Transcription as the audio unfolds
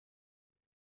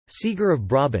Siger of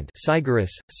Brabant,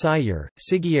 Sigurus, Siger,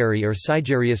 Sigieri or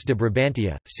Sigerius de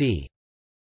Brabantia, c.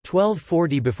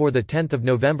 1240 before the 10th of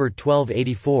November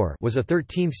 1284, was a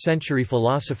 13th-century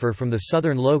philosopher from the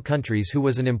southern Low Countries who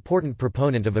was an important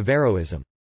proponent of Averroism.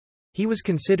 He was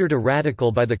considered a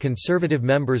radical by the conservative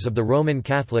members of the Roman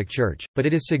Catholic Church, but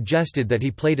it is suggested that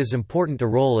he played as important a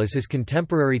role as his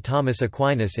contemporary Thomas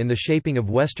Aquinas in the shaping of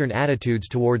Western attitudes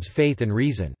towards faith and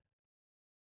reason.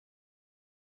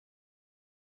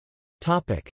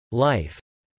 Life.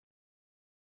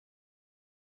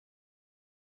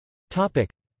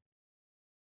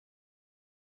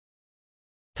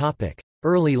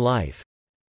 Early life.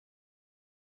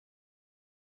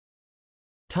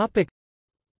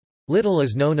 Little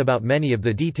is known about many of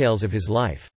the details of his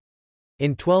life.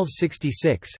 In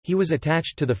 1266, he was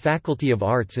attached to the Faculty of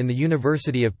Arts in the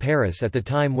University of Paris at the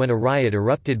time when a riot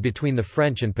erupted between the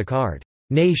French and Picard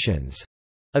nations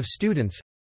of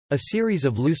students—a series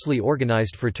of loosely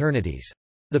organized fraternities.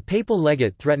 The papal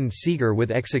legate threatened Siger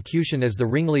with execution as the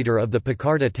ringleader of the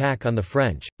Picard attack on the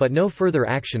French, but no further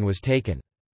action was taken.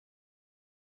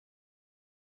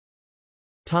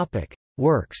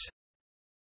 Works.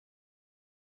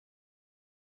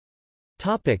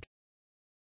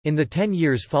 In the 10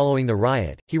 years following the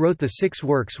riot, he wrote the 6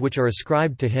 works which are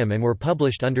ascribed to him and were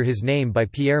published under his name by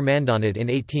Pierre Mandonnet in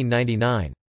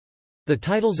 1899. The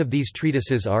titles of these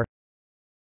treatises are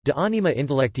De Anima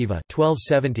Intellectiva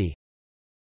 1270,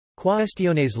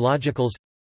 Quaestiones Logicals,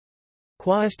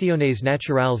 Quaestiones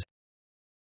Naturales,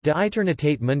 De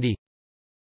Aeternitate Mundi,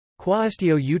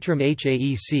 Quaestio Utrum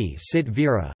Haec sit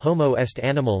vera, homo est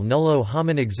animal nullo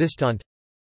homin existant,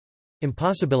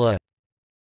 Impossibila.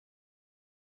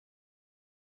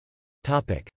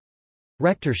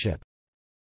 Rectorship.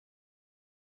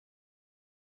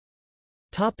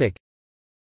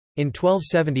 In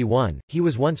 1271, he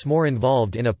was once more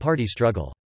involved in a party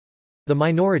struggle. The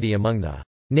minority among the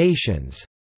nations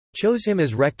chose him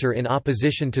as rector in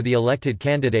opposition to the elected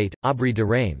candidate, Aubry de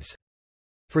Reims.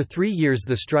 For 3 years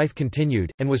the strife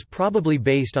continued, and was probably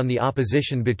based on the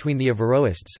opposition between the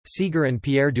Averroists, Siger and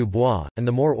Pierre Dubois, and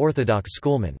the more orthodox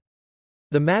schoolmen.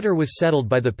 The matter was settled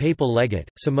by the papal legate,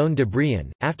 Simon de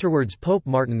Brienne, afterwards Pope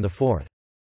Martin IV.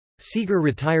 Siger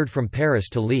retired from Paris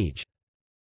to Liege.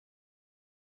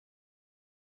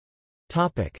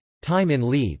 Time in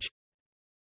Liege.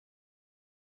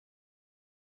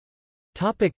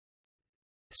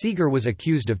 Siger was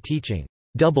accused of teaching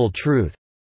double truth.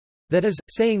 That is,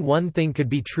 saying one thing could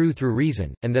be true through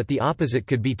reason, and that the opposite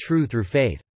could be true through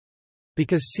faith.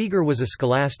 Because Siger was a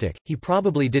scholastic, he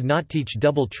probably did not teach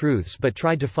double truths but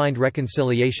tried to find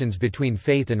reconciliations between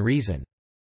faith and reason.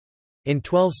 In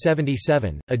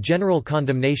 1277, a general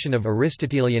condemnation of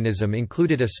Aristotelianism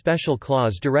included a special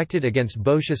clause directed against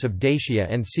Boetius of Dacia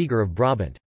and Siger of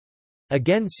Brabant.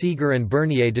 Again, Siger and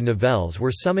Bernier de Nivelles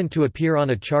were summoned to appear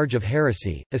on a charge of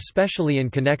heresy, especially in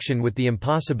connection with the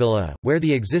Impossibila, where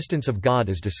the existence of God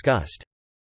is discussed.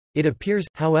 It appears,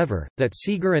 however, that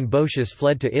Siger and Boetius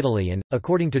fled to Italy and,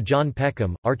 according to John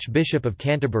Peckham, Archbishop of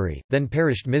Canterbury, then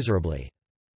perished miserably.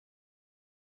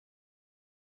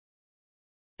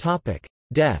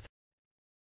 Death.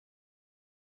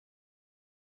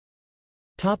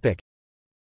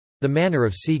 The manner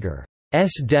of Siger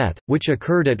S. death, which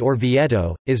occurred at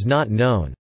Orvieto, is not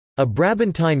known. A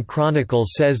Brabantine chronicle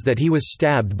says that he was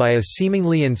stabbed by a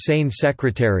seemingly insane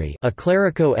secretary, a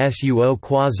clerico suo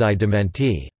quasi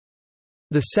dementi.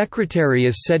 The secretary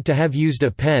is said to have used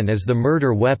a pen as the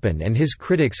murder weapon, and his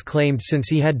critics claimed since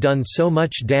he had done so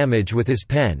much damage with his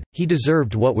pen, he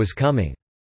deserved what was coming.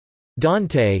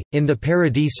 Dante, in the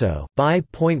Paradiso, by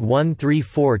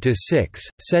 .134-6,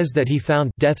 says that he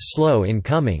found death slow in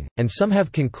coming, and some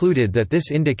have concluded that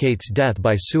this indicates death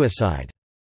by suicide.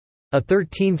 A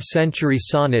 13th-century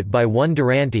sonnet by one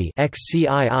Durante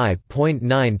XCII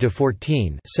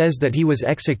 .9-14 says that he was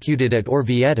executed at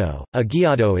Orvieto,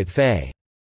 aguiado at fe.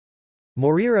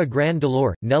 Morir a gran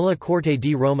dolor, nella corte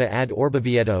di Roma ad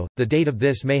Orvieto. The date of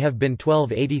this may have been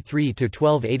 1283 to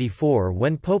 1284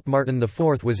 when Pope Martin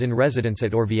IV was in residence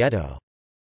at Orvieto.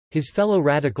 His fellow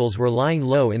radicals were lying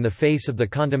low in the face of the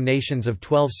condemnations of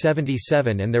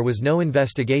 1277 and there was no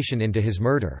investigation into his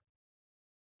murder.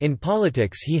 In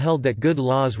politics he held that good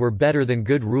laws were better than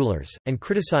good rulers, and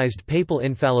criticized papal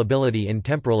infallibility in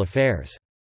temporal affairs.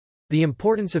 The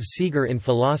importance of Siger in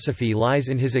philosophy lies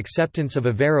in his acceptance of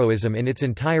Averroism in its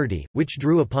entirety, which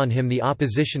drew upon him the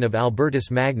opposition of Albertus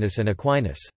Magnus and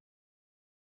Aquinas.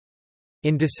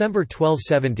 In December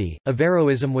 1270,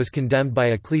 Averroism was condemned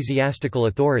by ecclesiastical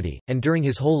authority, and during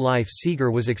his whole life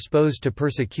Siger was exposed to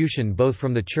persecution both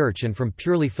from the Church and from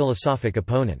purely philosophic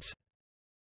opponents.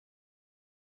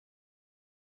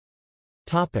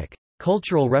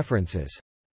 Cultural references.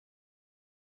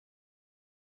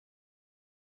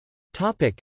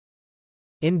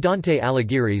 In Dante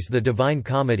Alighieri's The Divine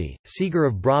Comedy, Siger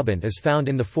of Brabant is found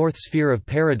in the fourth sphere of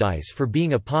paradise for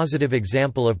being a positive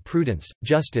example of prudence,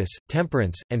 justice,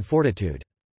 temperance, and fortitude.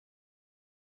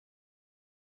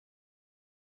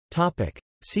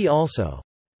 See also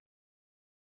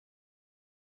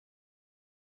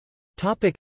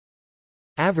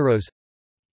Averroes,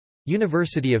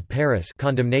 University of Paris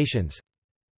condemnations.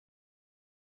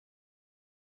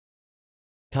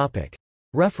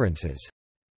 References.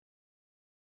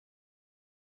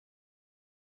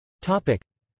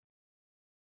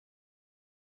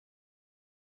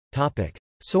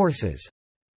 Sources.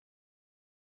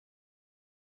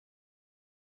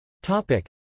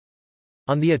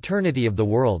 On the Eternity of the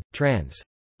World, trans.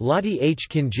 Lottie H.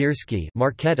 Kindzierski,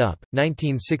 Marquette Up,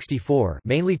 1964,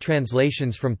 mainly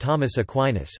translations from Thomas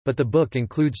Aquinas, but the book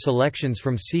includes selections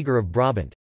from Siger of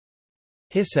Brabant.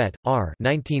 Hisset, R.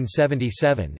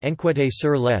 1977, Enquête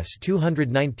sur les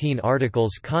 219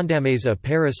 articles condamnés à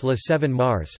Paris le 7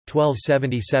 mars,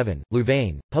 1277,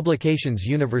 Louvain, Publications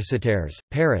Universitaires,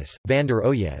 Paris, Van der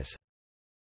Oyes.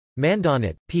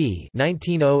 Mandonnet, P.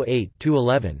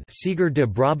 1908–11. Siger de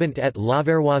Brabant et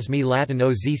l'Averroisme latin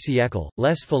aux siècles,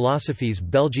 les philosophies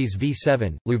belges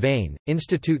v7, Louvain,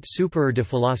 Institut supérieur de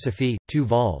philosophie, 2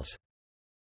 vols.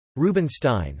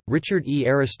 Rubinstein, Richard E.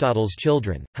 Aristotle's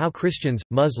Children, How Christians,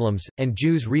 Muslims, and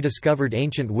Jews Rediscovered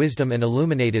Ancient Wisdom and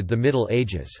Illuminated the Middle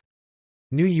Ages.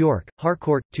 New York,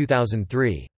 Harcourt,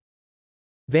 2003.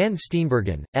 Van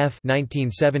Steenbergen, F.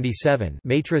 1977,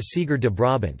 Maître Siger de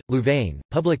Brabant, Louvain,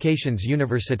 Publications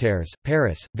Universitaires,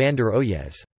 Paris, Van der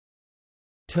Oyes.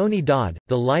 Tony Dodd,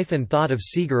 The Life and Thought of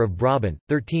Siger of Brabant,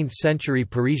 13th-century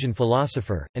Parisian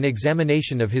philosopher, an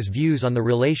examination of his views on the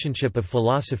relationship of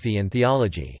philosophy and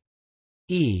theology.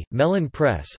 E. Mellon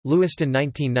Press, Lewiston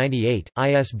 1998,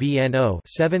 ISBN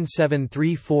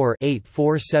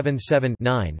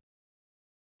 0-7734-8477-9.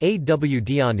 A. W.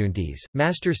 Dianuntis,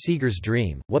 Master Siger's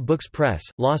Dream, What Books Press,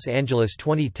 Los Angeles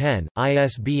 2010,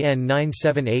 ISBN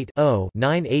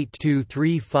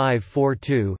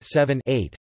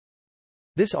 978-0-9823542-7-8.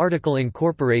 This article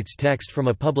incorporates text from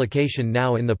a publication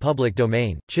now in the public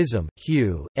domain, Chisholm,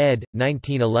 Hugh, ed.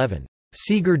 1911.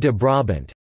 Siger de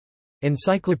Brabant.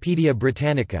 Encyclopædia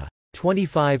Britannica.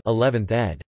 25 11th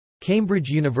ed. Cambridge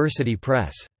University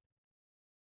Press.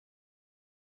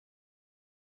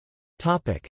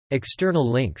 External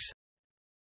links.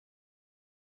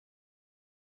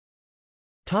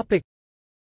 De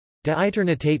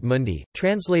Aeternitate Mundi,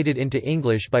 translated into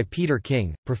English by Peter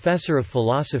King, Professor of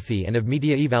Philosophy and of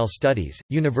Mediaeval Studies,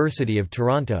 University of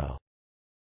Toronto.